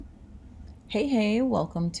Hey,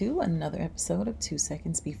 welcome to another episode of 2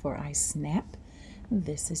 Seconds Before I Snap.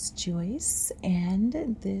 This is Joyce, and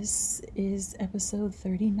this is episode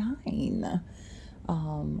 39.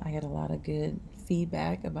 I got a lot of good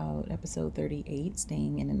feedback about episode 38,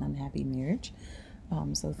 Staying in an Unhappy Marriage.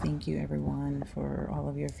 So, thank you everyone for all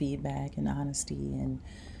of your feedback and honesty and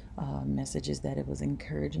messages that it was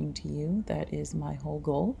encouraging to you. That is my whole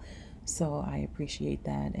goal. So I appreciate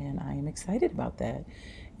that and I am excited about that.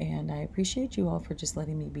 And I appreciate you all for just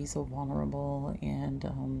letting me be so vulnerable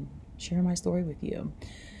and share my story with you.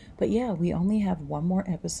 But yeah, we only have one more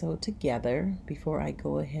episode together before I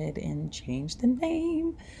go ahead and change the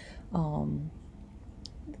name. Um,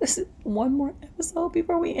 this is one more episode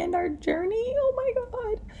before we end our journey. Oh my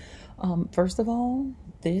God. First of all,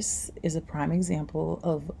 this is a prime example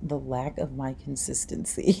of the lack of my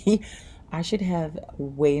consistency. I should have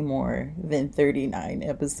way more than 39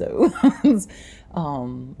 episodes,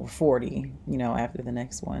 or 40, after the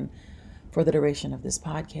next one for the duration of this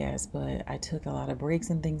podcast. But I took a lot of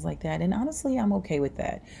breaks and things like that. And honestly, I'm okay with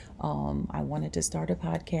that. I wanted to start a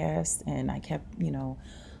podcast and I kept,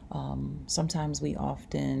 sometimes we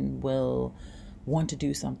often will want to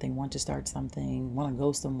do something, want to start something, want to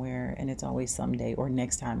go somewhere, and it's always someday or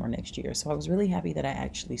next time or next year. So I was really happy that I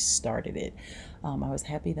actually started it. I was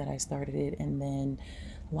happy that I started it, and then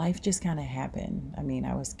life just kind of happened. I mean,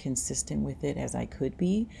 I was consistent with it as I could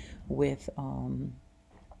be with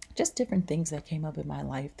just different things that came up in my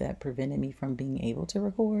life that prevented me from being able to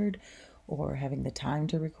record or having the time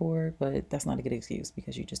to record. But that's not a good excuse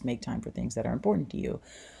because you just make time for things that are important to you.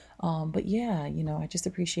 But yeah, I just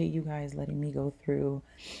appreciate you guys letting me go through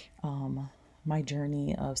my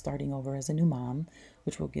journey of starting over as a new mom,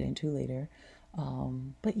 which we'll get into later.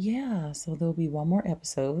 But yeah, so there'll be one more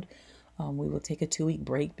episode. We will take a 2 week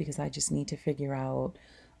break because I just need to figure out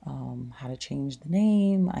how to change the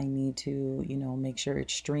name. I need to, make sure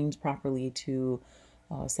it streams properly to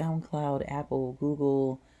SoundCloud, Apple,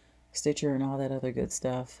 Google, Stitcher, and all that other good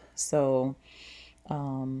stuff. So,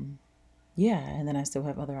 yeah, and then I still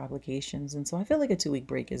have other obligations. And so I feel like a 2 week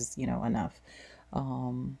break is, enough.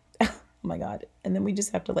 Oh my God. And then we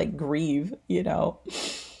just have to like grieve,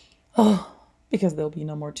 Oh, because there'll be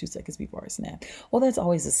no more 2 seconds before I snap. Well, that's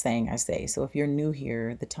always a saying I say. So if you're new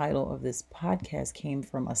here, the title of this podcast came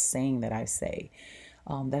from a saying that I say.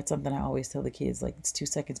 That's something I always tell the kids, like it's 2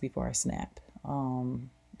 seconds before I snap.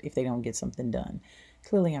 If they don't get something done.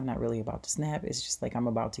 Clearly, I'm not really about to snap. It's just like I'm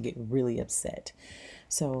about to get really upset.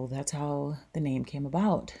 So that's how the name came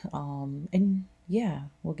about. And yeah,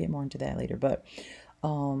 we'll get more into that later. But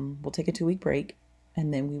we'll take a 2 week break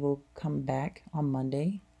and then we will come back on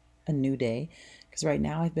Monday, a new day. Because right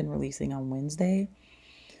now I've been releasing on Wednesday.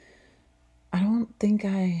 I don't think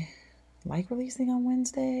I like releasing on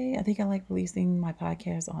Wednesday. I think I like releasing my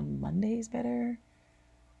podcast on Mondays better.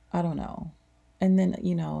 I don't know. And then,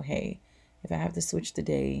 hey, if I have to switch the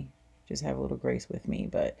day, just have a little grace with me.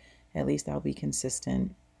 But at least I'll be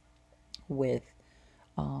consistent with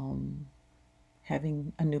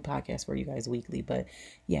having a new podcast for you guys weekly. But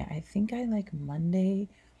yeah, I think I like Monday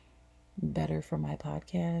better for my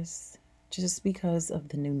podcast just because of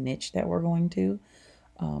the new niche that we're going to.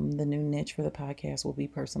 The new niche for the podcast will be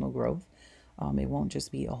personal growth. It won't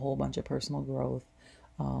just be a whole bunch of personal growth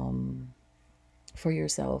for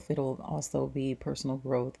yourself, it'll also be personal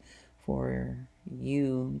growth for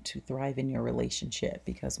you to thrive in your relationship.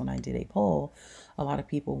 Because when I did a poll, a lot of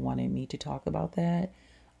people wanted me to talk about that.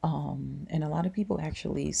 And a lot of people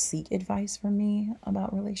actually seek advice from me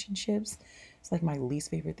about relationships. It's like my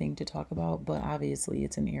least favorite thing to talk about, but obviously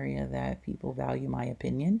it's an area that people value my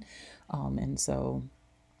opinion. And so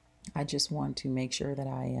I just want to make sure that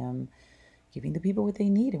I am giving the people what they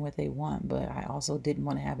need and what they want. But I also didn't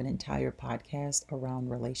want to have an entire podcast around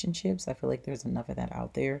relationships. I feel like there's enough of that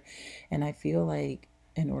out there. And I feel like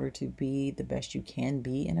in order to be the best you can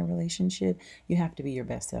be in a relationship, you have to be your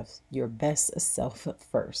best self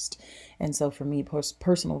first. And so for me,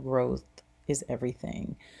 personal growth is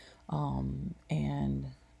everything. And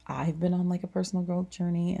I've been on like a personal growth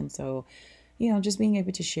journey. And so, just being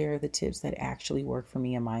able to share the tips that actually work for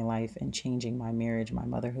me in my life and changing my marriage, my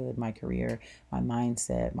motherhood, my career, my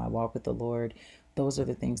mindset, my walk with the Lord, those are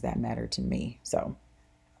the things that matter to me. So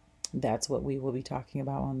that's what we will be talking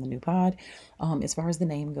about on the new pod. As far as the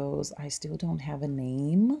name goes, I still don't have a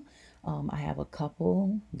name. I have a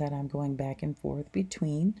couple that I'm going back and forth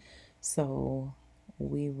between. So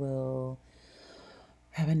we will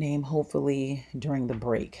have a name hopefully during the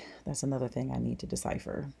break. That's another thing I need to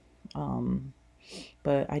decipher.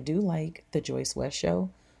 But I do like the Joyce West show.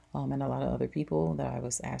 And a lot of other people that I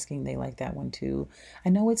was asking, they like that one too. I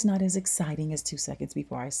know it's not as exciting as 2 seconds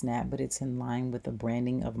before I snap, but it's in line with the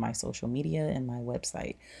branding of my social media and my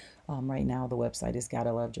website. Right now, the website is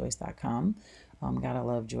gottalovejoyce.com. Gotta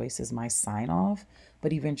Love Joyce is my sign off,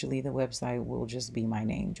 but eventually the website will just be my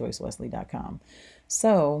name, joycewesley.com.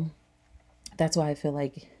 So that's why I feel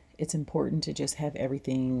like it's important to just have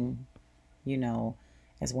everything, you know,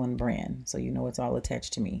 as one brand. So, it's all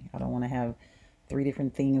attached to me. I don't want to have three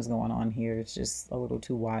different things going on here. It's just a little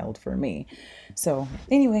too wild for me. So,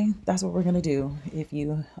 anyway, that's what we're going to do. If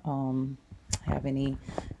you have any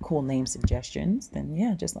cool name suggestions, then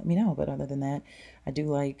yeah, just let me know. But other than that, I do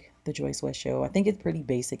like the Joyce West show. I think it's pretty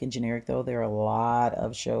basic and generic, though. There are a lot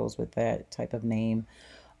of shows with that type of name,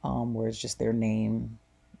 where it's just their name,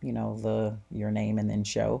 the your name and then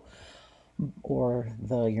show, or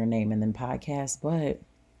the your name and then podcast. But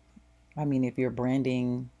I mean, if you're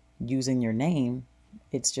branding using your name,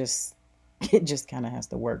 it's just it just kind of has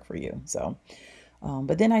to work for you. So,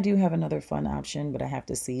 but then I do have another fun option, but I have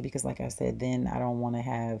to see because, like I said, then I don't want to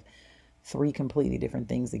have three completely different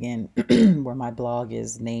things again, where my blog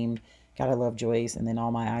is named Gotta Love Joyce, and then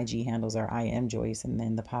all my IG handles are I am Joyce, and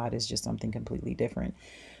then the pod is just something completely different.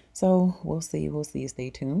 So we'll see. We'll see. Stay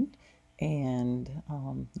tuned. And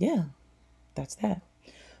yeah, that's that.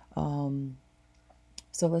 Um,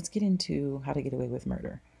 so let's get into how to get away with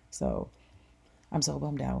murder. So I'm so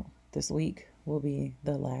bummed out. This week will be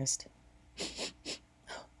the last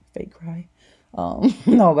fake cry.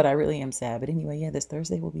 No, but I really am sad. But anyway, yeah, this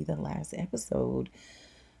Thursday will be the last episode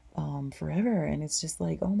forever. And it's just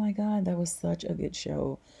like, oh my God, that was such a good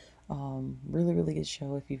show. Really, really good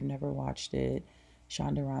show. If you've never watched it,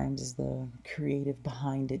 Shonda Rhimes is the creative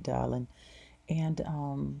behind it, darling.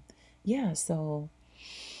 And yeah, so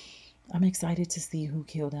I'm excited to see who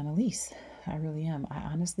killed Annalise. I really am. I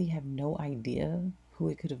honestly have no idea who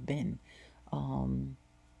it could have been. Um,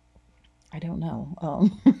 I don't know.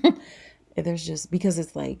 There's just because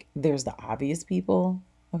it's like there's the obvious people.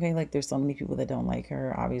 Okay, like there's so many people that don't like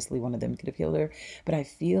her. Obviously, one of them could have killed her, but I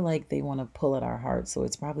feel like they want to pull at our hearts. So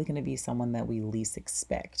it's probably going to be someone that we least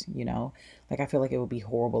expect. Like I feel like it would be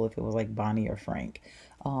horrible if it was like Bonnie or Frank.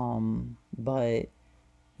 But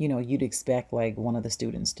you'd expect like one of the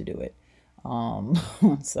students to do it. Um,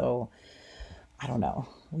 so I don't know.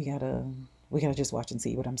 We gotta just watch and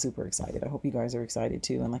see, but I'm super excited. I hope you guys are excited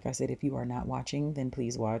too. And like I said, if you are not watching, then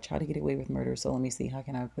please watch How to Get Away with Murder. So let me see, how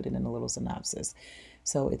can I put it in a little synopsis?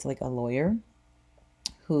 So it's like a lawyer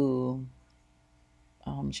who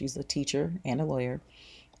she's a teacher and a lawyer,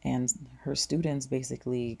 and her students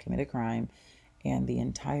basically commit a crime, and the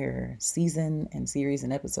entire season and series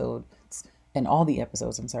and episodes and all the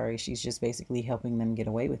episodes, I'm sorry, she's just basically helping them get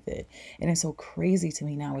away with it. And it's so crazy to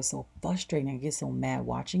me now. It's so frustrating. I get so mad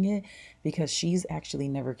watching it because she's actually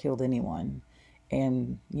never killed anyone.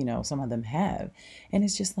 And, some of them have. And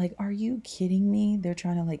it's just like, are you kidding me? They're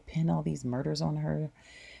trying to like pin all these murders on her.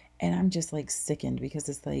 And I'm just like sickened because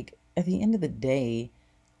it's like, at the end of the day,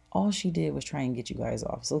 all she did was try and get you guys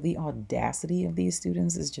off. So the audacity of these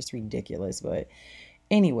students is just ridiculous. But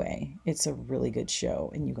anyway, it's a really good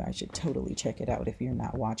show, and you guys should totally check it out if you're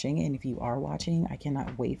not watching. And if you are watching, I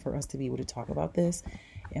cannot wait for us to be able to talk about this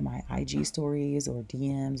in my IG stories or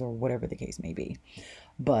DMs or whatever the case may be.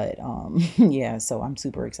 But yeah, so I'm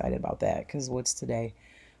super excited about that because what's today?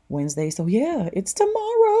 Wednesday. So yeah, it's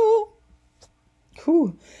tomorrow.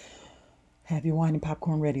 Whew. Have your wine and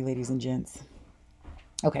popcorn ready, ladies and gents.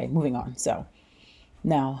 Okay, moving on. So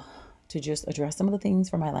now, to just address some of the things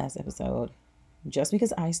from my last episode, just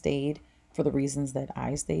because I stayed for the reasons that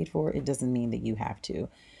I stayed for, it doesn't mean that you have to.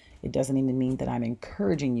 It doesn't even mean that I'm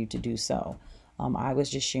encouraging you to do so. I was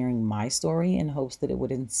just sharing my story in hopes that it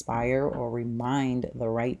would inspire or remind the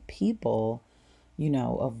right people,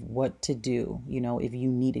 of what to do, if you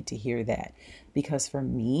needed to hear that. Because for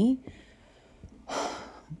me,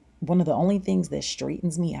 one of the only things that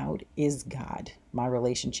straightens me out is God, my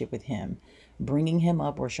relationship with Him. Bringing Him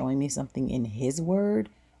up or showing me something in His Word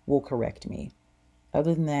will correct me.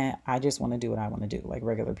 Other than that, I just want to do what I want to do, like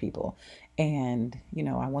regular people. And,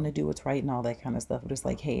 I want to do what's right and all that kind of stuff. But it's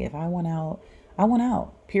like, hey, if I want out, I want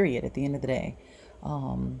out, period, at the end of the day.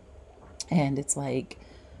 And it's like,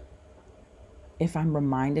 if I'm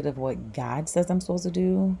reminded of what God says I'm supposed to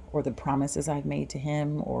do, or the promises I've made to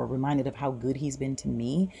Him, or reminded of how good He's been to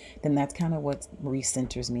me, then that's kind of what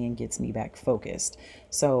recenters me and gets me back focused.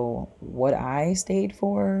 So what I stayed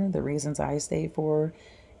for, the reasons I stayed for,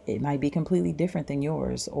 it might be completely different than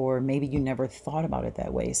yours, or maybe you never thought about it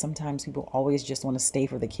that way. Sometimes people always just want to stay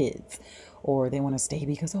for the kids, or they want to stay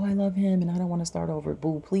because, oh, I love him and I don't want to start over.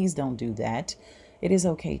 Boo, please don't do that. It is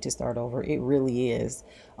okay to start over. It really is.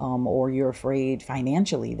 Or you're afraid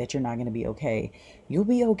financially that you're not going to be okay. You'll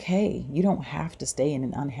be okay. You don't have to stay in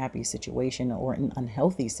an unhappy situation or an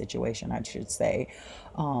unhealthy situation, I should say.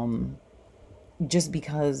 Um, just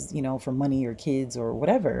because, for money or kids or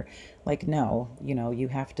whatever. Like, no, you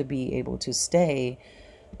have to be able to stay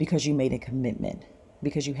because you made a commitment,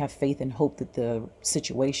 because you have faith and hope that the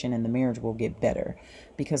situation and the marriage will get better,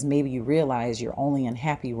 because maybe you realize you're only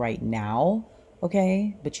unhappy right now,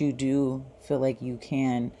 okay, but you do feel like you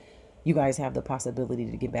guys have the possibility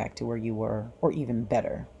to get back to where you were or even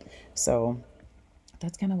better. So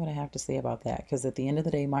that's kind of what I have to say about that, because at the end of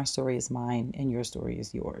the day, my story is mine and your story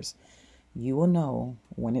is yours. You will know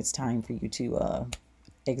when it's time for you to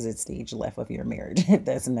exit stage left of your marriage if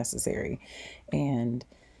that's necessary. And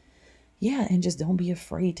yeah, and just don't be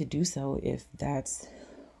afraid to do so if that's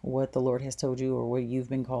what the Lord has told you or what you've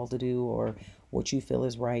been called to do or what you feel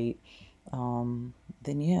is right. Then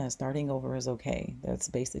yeah, starting over is okay. That's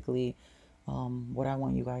basically what I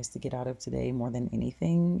want you guys to get out of today more than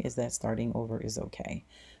anything, is that starting over is okay.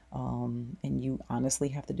 And you honestly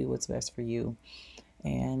have to do what's best for you.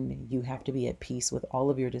 And you have to be at peace with all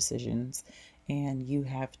of your decisions. And you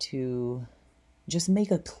have to just make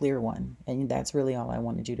a clear one. And that's really all I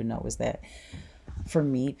wanted you to know, is that for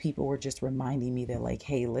me, people were just reminding me that, like,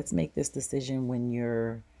 hey, let's make this decision when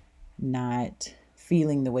you're not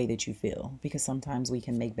feeling the way that you feel, because sometimes we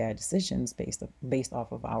can make bad decisions based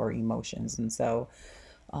off of our emotions. And so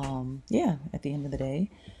yeah, at the end of the day,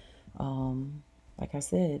 like I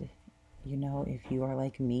said, if you are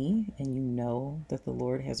like me and you know that the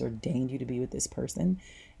Lord has ordained you to be with this person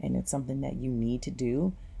and it's something that you need to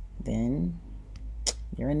do, then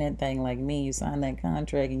you're in that thing like me. You signed that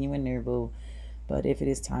contract and you in there, boo. But if it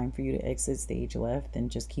is time for you to exit stage left, then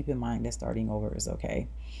just keep in mind that starting over is okay.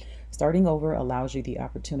 Starting over allows you the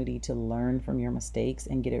opportunity to learn from your mistakes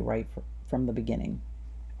and get it right from the beginning.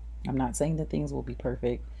 I'm not saying that things will be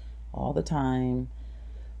perfect all the time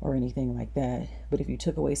or anything like that, but if you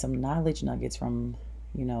took away some knowledge nuggets from,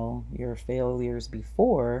 your failures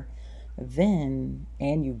before, then,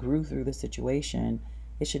 and you grew through the situation,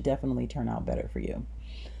 it should definitely turn out better for you.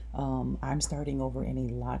 I'm starting over in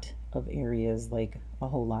a lot of areas, like a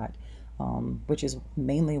whole lot, which is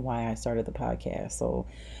mainly why I started the podcast. So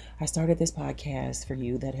I started this podcast for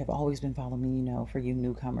you that have always been following me, for you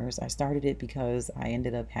newcomers. I started it because I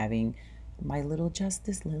ended up having my little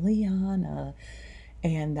Justice Liliana,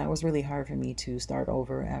 and that was really hard for me to start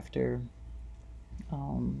over after,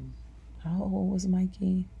 um, how old was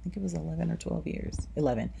Mikey? I think it was 11 or 12 years.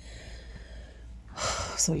 11.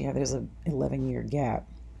 So yeah, there's a 11-year gap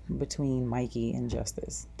between Mikey and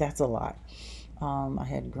Justice. That's a lot. I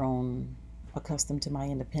had grown accustomed to my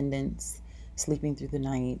independence, sleeping through the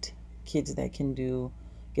night, kids that can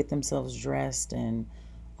get themselves dressed and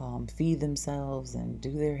feed themselves and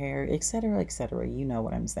do their hair, etc., etc. You know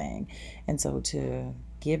what I'm saying. And so to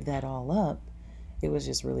give that all up, it was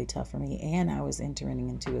just really tough for me. And I was entering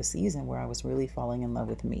into a season where I was really falling in love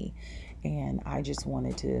with me. And I just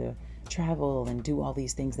wanted to travel and do all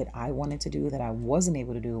these things that I wanted to do that I wasn't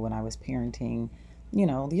able to do when I was parenting,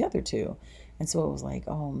 the other two. And so it was like,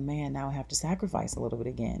 oh man, now I have to sacrifice a little bit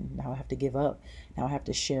again. Now I have to give up. Now I have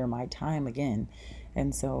to share my time again.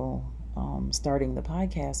 And so starting the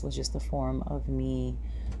podcast was just a form of me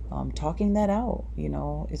talking that out.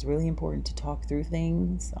 It's really important to talk through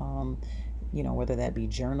things, whether that be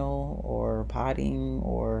journal or potting,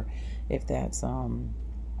 or if that's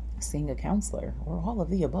seeing a counselor, or all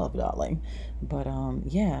of the above, darling. But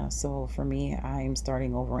yeah, so for me, I'm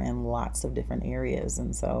starting over in lots of different areas.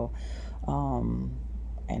 And so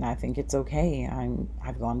and I think it's okay.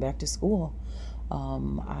 I've gone back to school.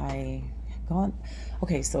 I gone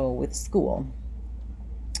Okay, so with school,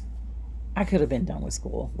 I could have been done with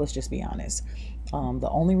school. Let's just be honest. The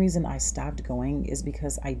only reason I stopped going is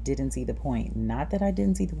because I didn't see the point. Not that I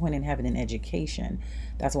didn't see the point in having an education.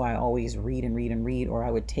 That's why I always read and read and read, or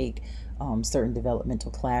I would take certain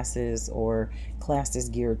developmental classes or classes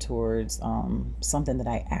geared towards something that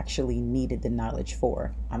I actually needed the knowledge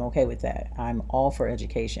for. I'm okay with that. I'm all for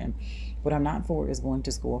education. What I'm not for is going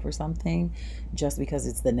to school for something just because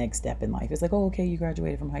it's the next step in life. It's like, oh, okay, you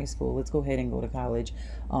graduated from high school. Let's go ahead and go to college,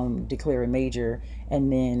 declare a major,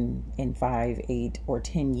 and then in 5, 8, or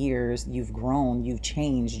 10 years, you've grown, you've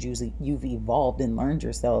changed, you've evolved and learned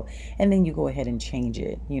yourself, and then you go ahead and change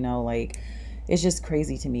it. Like, it's just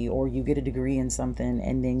crazy to me. Or you get a degree in something,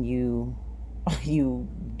 and then you you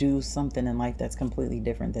do something in life that's completely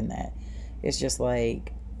different than that. It's just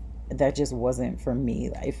like, that just wasn't for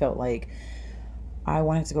me. I felt like I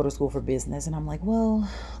wanted to go to school for business, and I'm like, well,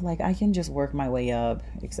 like, I can just work my way up,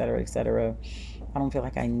 etc., etc. I don't feel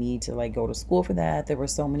like I need to like go to school for that. There were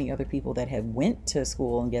so many other people that had went to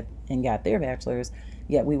school and got their bachelor's,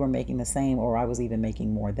 yet we were making the same, or I was even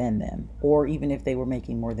making more than them. Or even if they were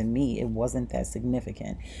making more than me, it wasn't that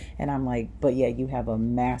significant. And I'm like, but yeah, you have a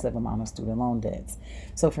massive amount of student loan debts.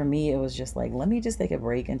 So for me, it was just like, let me just take a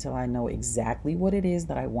break until I know exactly what it is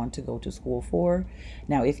that I want to go to school for.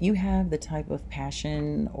 Now, if you have the type of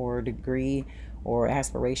passion or degree or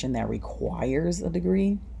aspiration that requires a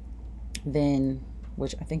degree, then,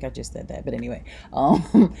 which I think I just said that, but anyway,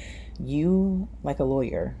 you, like a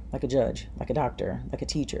lawyer, like a judge, like a doctor, like a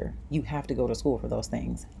teacher, you have to go to school for those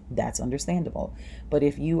things. That's understandable. But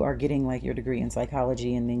if you are getting like your degree in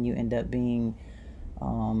psychology and then you end up being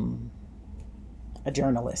um, a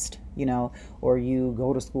journalist, or you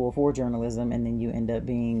go to school for journalism and then you end up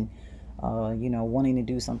being, wanting to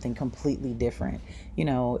do something completely different,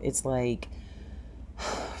 it's like,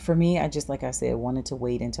 for me, I just, like I said, wanted to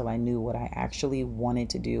wait until I knew what I actually wanted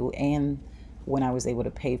to do and when I was able to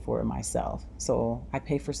pay for it myself. So I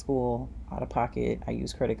pay for school out of pocket. I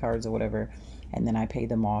use credit cards or whatever, and then I pay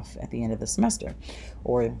them off at the end of the semester,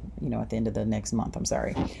 or at the end of the next month. I'm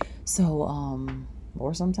sorry. So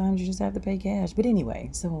or sometimes you just have to pay cash. But anyway,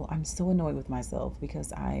 so I'm so annoyed with myself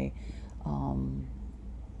because um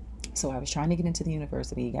so I was trying to get into the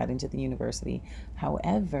university, got into the university.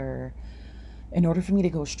 However, in order for me to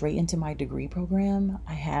go straight into my degree program,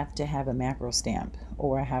 I have to have a macro stamp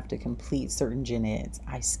or I have to complete certain gen eds.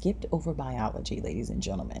 I skipped over biology, ladies and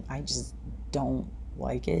gentlemen. I just don't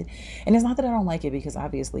like it. And it's not that I don't like it, because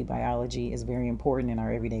obviously biology is very important in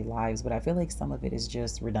our everyday lives, but I feel like some of it is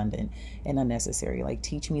just redundant and unnecessary. Like,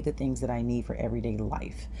 teach me the things that I need for everyday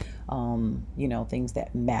life, things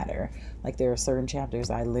that matter. Like, there are certain chapters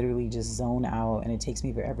I literally just zone out and it takes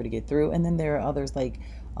me forever to get through. And then there are others like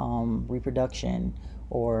reproduction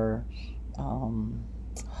or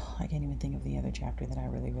I can't even think of the other chapter that I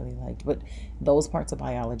really, really liked. But those parts of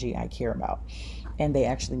biology I care about, and they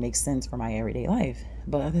actually make sense for my everyday life.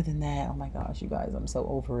 But other than that, oh my gosh, you guys, I'm so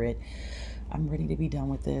over it. I'm ready to be done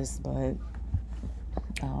with this, but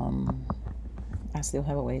um, I still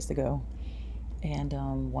have a ways to go. And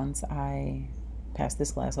once I pass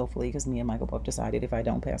this class, hopefully, because me and Michael both decided if I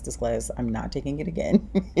don't pass this class, I'm not taking it again.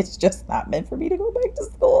 It's just not meant for me to go back to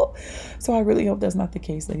school. So I really hope that's not the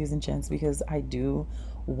case, ladies and gents, because I do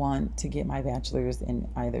want to get my bachelor's in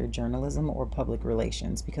either journalism or public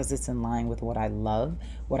relations, because it's in line with what I love,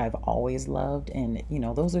 what I've always loved. And,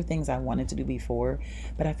 those are things I wanted to do before,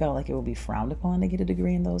 but I felt like it would be frowned upon to get a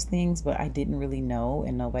degree in those things. But I didn't really know,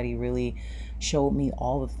 and nobody really showed me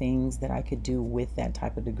all the things that I could do with that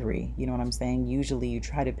type of degree. You know what I'm saying? Usually you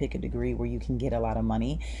try to pick a degree where you can get a lot of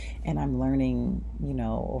money. And I'm learning,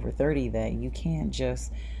 over 30, that you can't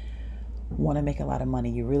just want to make a lot of money.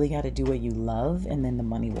 You really got to do what you love, and then the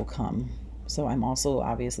money will come. So I'm also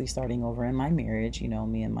obviously starting over in my marriage.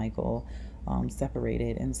 Me and Michael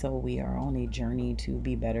separated, and so we are on a journey to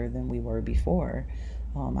be better than we were before.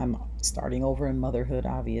 I'm starting over in motherhood,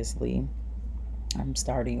 obviously. I'm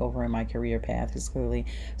starting over in my career path. It's clearly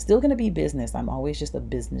still going to be business. I'm always just a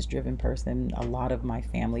business driven person. A lot of my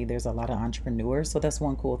family, there's a lot of entrepreneurs. So that's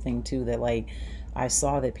one cool thing too, that like I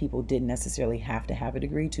saw that people didn't necessarily have to have a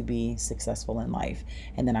degree to be successful in life.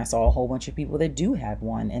 And then I saw a whole bunch of people that do have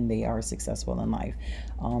one and they are successful in life.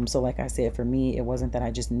 So like I said, for me, it wasn't that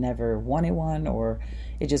I just never wanted one, or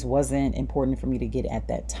it just wasn't important for me to get at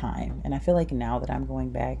that time. And I feel like now that I'm going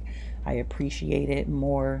back, I appreciate it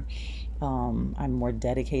more. I'm more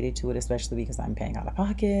dedicated to it, especially because I'm paying out of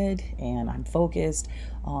pocket and I'm focused.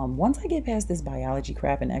 Once I get past this biology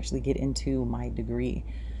crap and actually get into my degree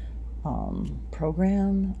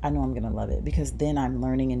program, I know I'm going to love it, because then I'm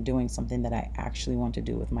learning and doing something that I actually want to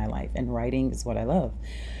do with my life. And writing is what I love.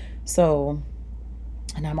 So,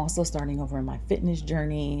 and I'm also starting over in my fitness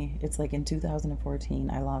journey. It's like in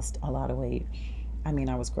 2014, I lost a lot of weight. I mean,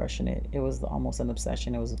 I was crushing it. It was almost an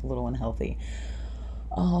obsession. It was a little unhealthy.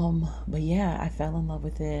 But yeah, I fell in love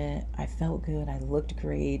with it. I felt good. I looked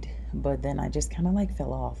great, but then I just kind of like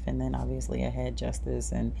fell off. And then obviously I had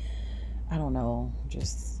justice, and I don't know,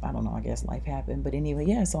 I guess life happened. But anyway,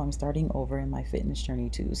 yeah, so I'm starting over in my fitness journey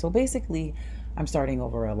too. So basically, I'm starting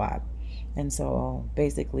over a lot. And so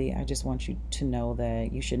basically, I just want you to know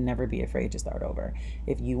that you should never be afraid to start over.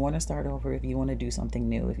 If you want to start over, if you want to do something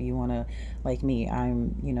new, if you want to, like me,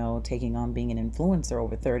 I'm, taking on being an influencer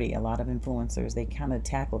over 30. A lot of influencers, they kind of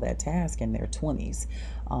tackle that task in their 20s.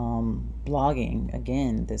 Blogging,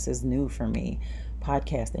 again, this is new for me.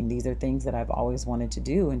 Podcasting, these are things that I've always wanted to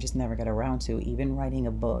do and just never got around to. Even writing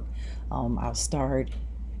a book, I'll start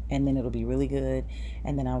and then it'll be really good,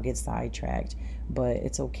 and then I'll get sidetracked. But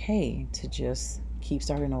it's okay to just keep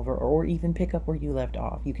starting over, or even pick up where you left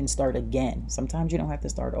off. You can start again. Sometimes you don't have to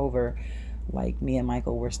start over. Like me and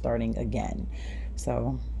Michael, we're starting again.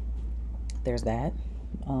 So there's that.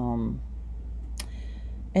 Um,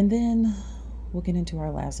 and then we'll get into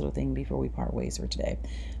our last little thing before we part ways for today.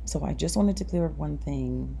 So I just wanted to clear up one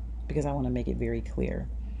thing because I want to make it very clear,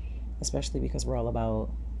 especially because we're all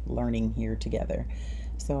about learning here together.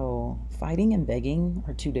 So, fighting and begging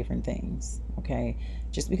are two different things, okay?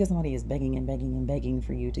 Just because somebody is begging and begging and begging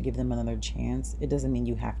for you to give them another chance, it doesn't mean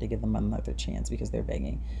you have to give them another chance because they're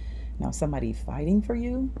begging. Now, somebody fighting for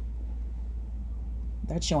you,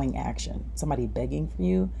 that's showing action. Somebody begging for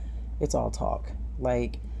you, it's all talk.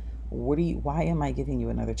 Like, why am I giving you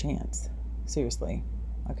another chance? Seriously,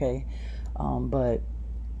 okay? But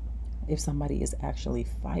if somebody is actually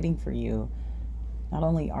fighting for you, not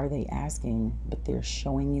only are they asking, but they're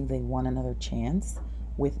showing you they want another chance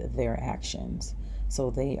with their actions. So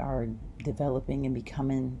they are developing and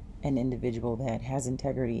becoming an individual that has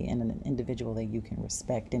integrity and an individual that you can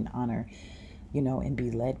respect and honor, and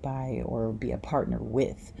be led by or be a partner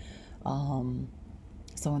with. Um,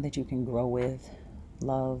 Someone that you can grow with,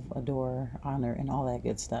 love, adore, honor, and all that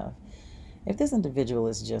good stuff. If this individual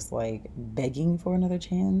is just like begging for another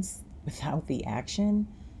chance without the action,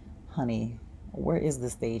 honey, where is the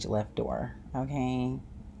stage left door? Okay,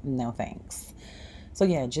 no thanks. So,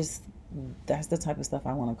 yeah, just that's the type of stuff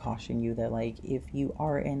I want to caution you that, like, if you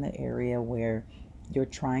are in the area where you're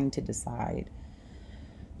trying to decide,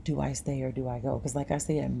 do I stay or do I go? Because, like I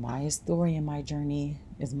said, my story and my journey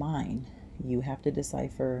is mine. You have to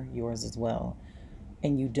decipher yours as well.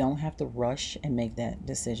 And you don't have to rush and make that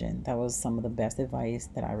decision. That was some of the best advice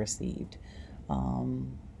that I received.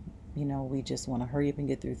 Um, we just want to hurry up and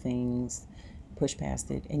get through things, push past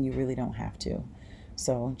it, and you really don't have to.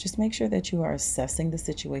 So just make sure that you are assessing the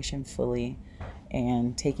situation fully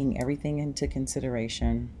and taking everything into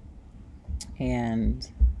consideration and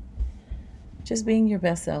just being your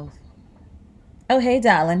best self. Oh, hey,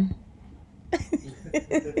 darling.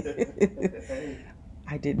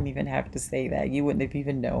 I didn't even have to say that. You wouldn't have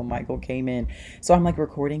even known Michael came in. So I'm like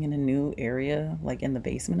recording in a new area, like in the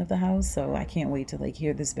basement of the house. So I can't wait to like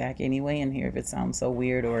hear this back anyway and hear if it sounds so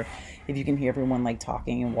weird or if you can hear everyone like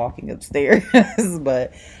talking and walking upstairs.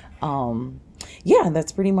 But um yeah,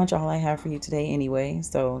 that's pretty much all I have for you today anyway.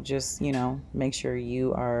 So just, make sure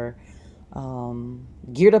you are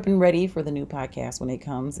geared up and ready for the new podcast when it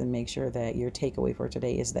comes, and make sure that your takeaway for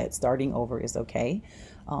today is that starting over is okay,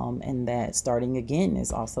 and that starting again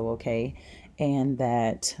is also okay, and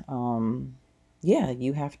that yeah,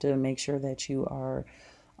 you have to make sure that you are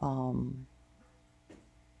um,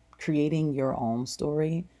 creating your own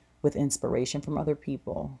story with inspiration from other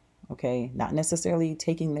people. Okay, not necessarily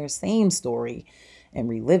taking their same story and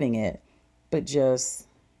reliving it, but just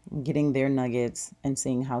getting their nuggets and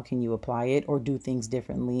seeing how can you apply it or do things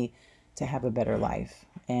differently to have a better life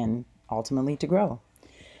and ultimately to grow.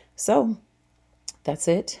 So that's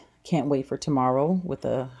it. Can't wait for tomorrow with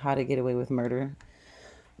the How to Get Away with Murder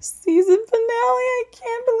season finale. I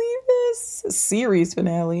can't believe this. Series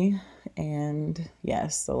finale. And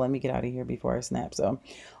yes, so let me get out of here before I snap. So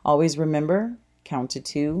always remember, count to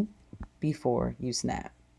 2 before you snap.